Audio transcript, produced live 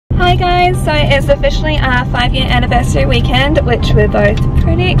Hi guys, so it's officially our 5-year anniversary weekend, which we're both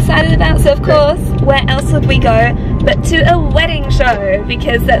pretty excited about. So of course, where else would we go but to a wedding show,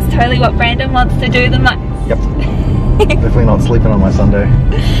 because that's totally what Brandon wants to do the most. Yep. Definitely not sleeping on my Sunday.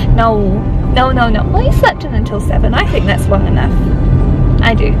 No. Well, you slept in until 7. I think that's long enough.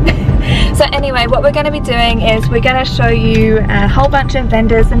 I do. So anyway, what we're going to be doing is we're going to show you a whole bunch of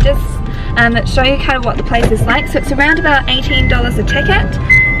vendors and just show you kind of what the place is like. So it's around about $18 a ticket,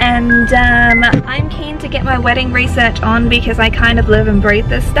 and I'm keen to get my wedding research on because I kind of live and breathe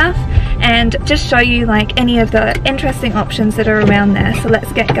this stuff, and just show you like any of the interesting options that are around there. So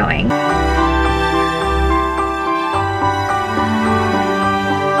let's get going.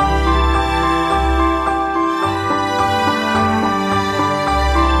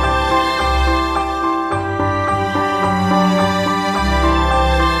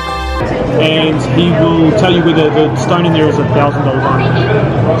 And he will tell you whether the stone in there is $1,000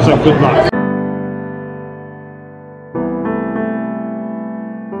 iron. So good luck.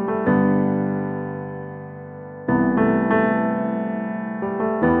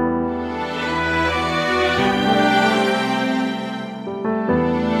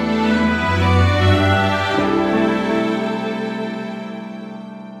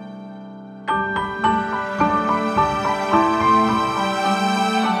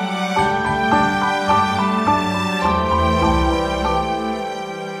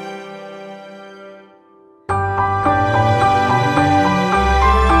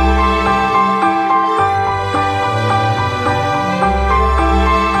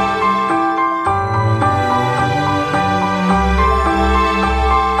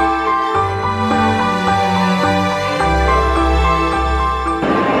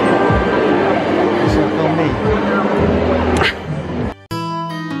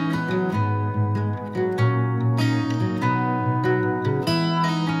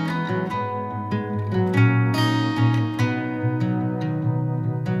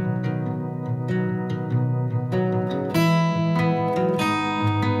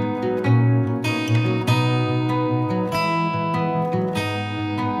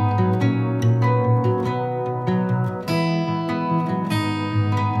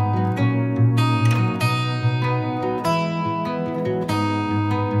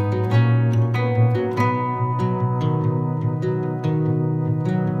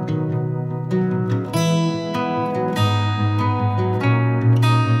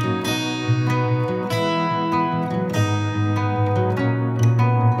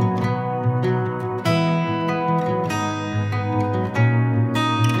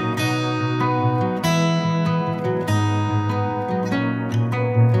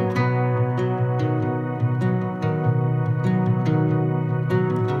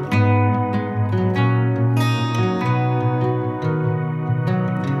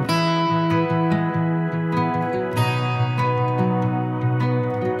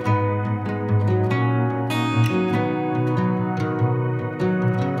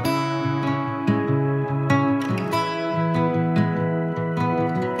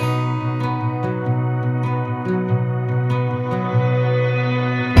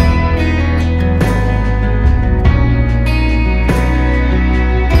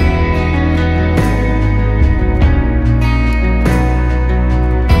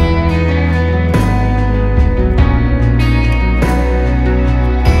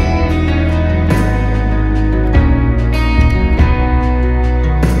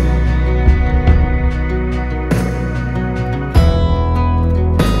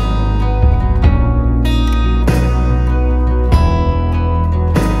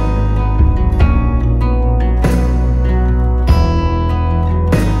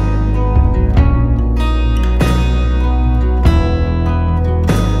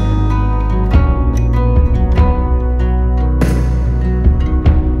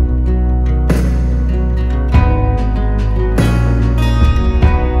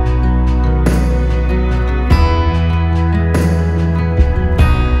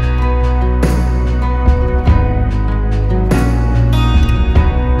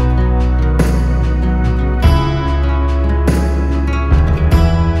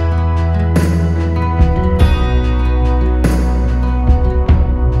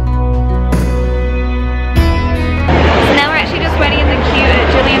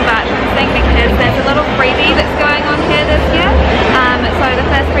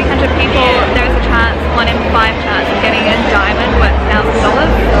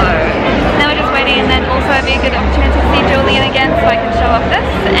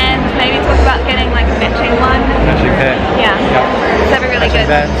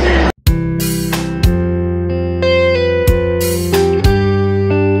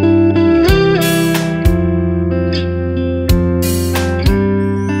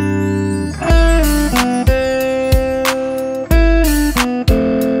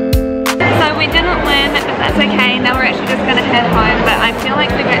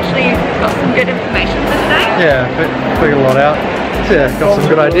 yeah, figured a lot out. So yeah, got some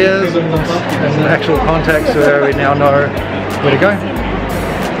good ideas and actual contacts where we now know where to go.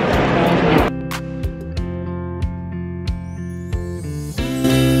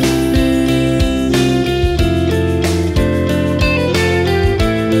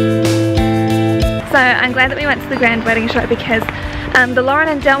 So I'm glad that we went to the grand wedding show because the Lauren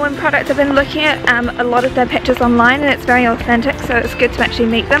and Delwyn product, I've been looking at a lot of their pictures online and it's very authentic, so it's good to actually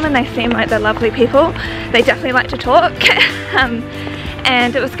meet them and they seem like they're lovely people. They definitely like to talk.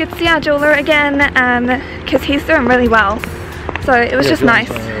 And it was good to see our jeweler again because he's doing really well. So it was just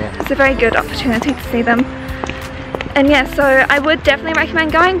nice. It's a very good opportunity to see them. And yeah, so I would definitely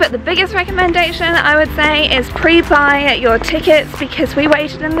recommend going, but the biggest recommendation I would say is pre-buy your tickets because we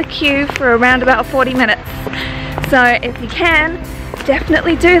waited in the queue for around about 40 minutes. So if you can,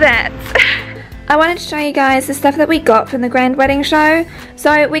 definitely do that. I wanted to show you guys the stuff that we got from the grand wedding show.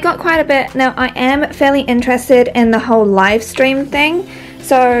 So we got quite a bit. Now I am fairly interested in the whole live stream thing.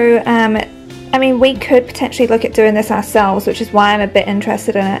 So I mean, we could potentially look at doing this ourselves, which is why I'm a bit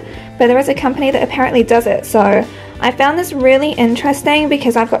interested in it. But there is a company that apparently does it. So I found this really interesting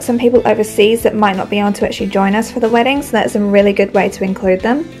because I've got some people overseas that might not be able to actually join us for the wedding. So that's a really good way to include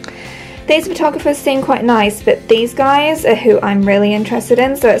them. These photographers seem quite nice, but these guys are who I'm really interested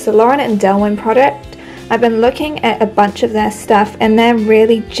in. So it's a Lauren and Delwyn product. I've been looking at a bunch of their stuff and they're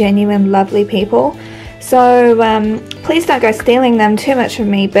really genuine, lovely people. So please don't go stealing them too much from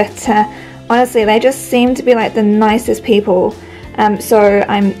me, but honestly, they just seem to be like the nicest people. So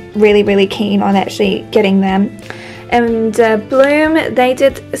I'm really, really keen on actually getting them. And Bloom, they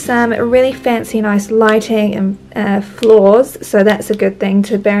did some really fancy, nice lighting and floors, so that's a good thing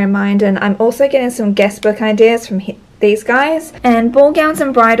to bear in mind. And I'm also getting some guest book ideas from these guys. And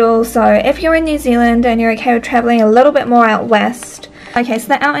Ballgowns Bridal, so if you're in New Zealand and you're okay with travelling a little bit more out west, okay, so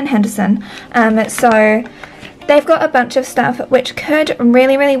they're out in Henderson, so they've got a bunch of stuff which could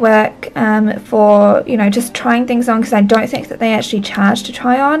really, really work for, you know, just trying things on, because I don't think that they actually charge to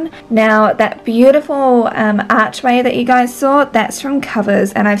try on. Now, that beautiful archway that you guys saw, that's from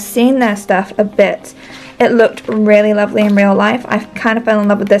Covers, and I've seen their stuff a bit. It looked really lovely in real life. I kind of fell in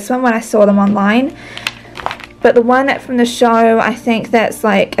love with this one when I saw them online. But the one from the show, I think that's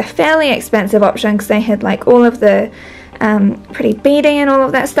like a fairly expensive option because they had like all of the pretty beading and all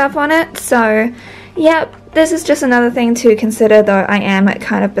of that stuff on it. So, yep. This is just another thing to consider, though I am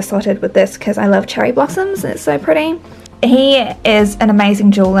kind of besotted with this because I love cherry blossoms and it's so pretty. He is an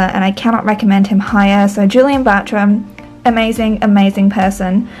amazing jeweler and I cannot recommend him higher. So Julian Bartram, amazing, amazing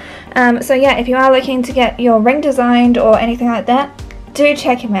person. So yeah, if you are looking to get your ring designed or anything like that, do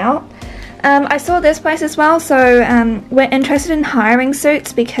check him out. I saw this place as well, so we're interested in hiring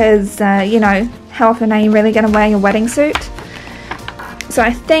suits because, you know, how often are you really going to wear your wedding suit? So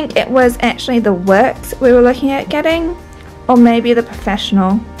I think it was actually the Works we were looking at getting, or maybe the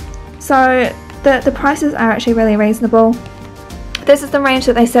Professional. So the prices are actually really reasonable. This is the range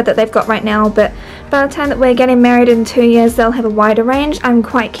that they said that they've got right now, but by the time that we're getting married in 2 years, they'll have a wider range. I'm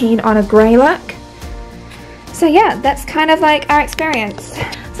quite keen on a grey look. So yeah, that's kind of like our experience.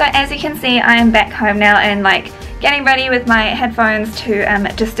 So as you can see, I am back home now and like getting ready with my headphones to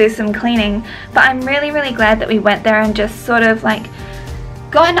just do some cleaning. But I'm really, really glad that we went there and just sort of like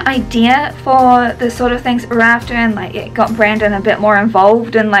got an idea for the sort of things we're after, and like it got Brandon a bit more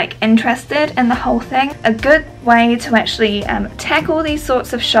involved and like interested in the whole thing. A good way to actually tackle these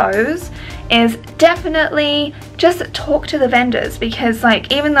sorts of shows is definitely just talk to the vendors, because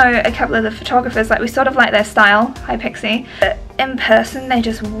like even though a couple of the photographers, like we sort of like their style, hi Pixie, but in person they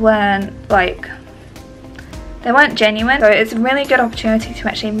just weren't like, they weren't genuine. So it's a really good opportunity to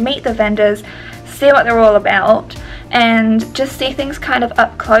actually meet the vendors, see what they're all about, and just see things kind of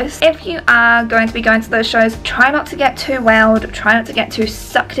up close. If you are going to be going to those shows, try not to get too wowed, try not to get too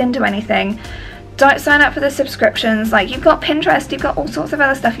sucked into anything. Don't sign up for the subscriptions. Like, you've got Pinterest, you've got all sorts of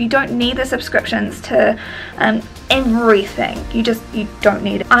other stuff. You don't need the subscriptions to everything. You don't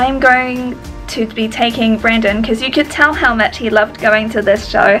need it. I'm going to be taking Brandon, because you could tell how much he loved going to this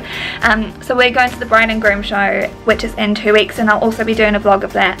show. So we're going to the Bride and Groom show, which is in 2 weeks, and I'll also be doing a vlog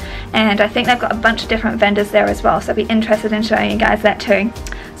of that. And I think they've got a bunch of different vendors there as well, so I'll be interested in showing you guys that too.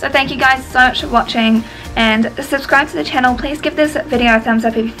 So thank you guys so much for watching, and subscribe to the channel. Please give this video a thumbs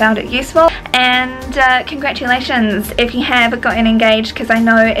up if you found it useful, and congratulations if you have gotten engaged, because I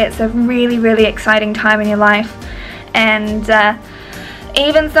know it's a really, really exciting time in your life. And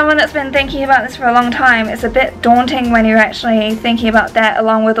even someone that's been thinking about this for a long time, it's a bit daunting when you're actually thinking about that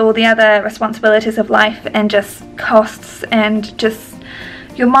along with all the other responsibilities of life and just costs and just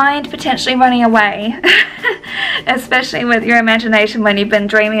your mind potentially running away. especially with your imagination when you've been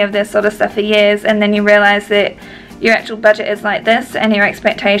dreaming of this sort of stuff for years, and then you realize that your actual budget is like this and your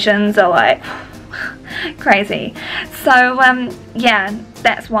expectations are like crazy. So yeah,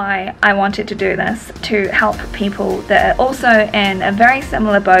 that's why I wanted to do this, to help people that are also in a very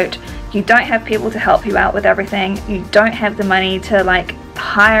similar boat. You don't have people to help you out with everything, you don't have the money to like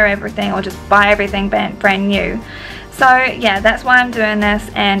hire everything or just buy everything brand new. So yeah, that's why I'm doing this,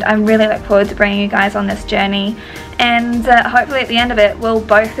 and I really look forward to bringing you guys on this journey, and hopefully at the end of it we'll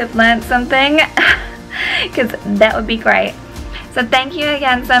both have learned something because that would be great. So thank you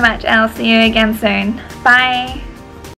again so much, and I'll see you again soon. Bye!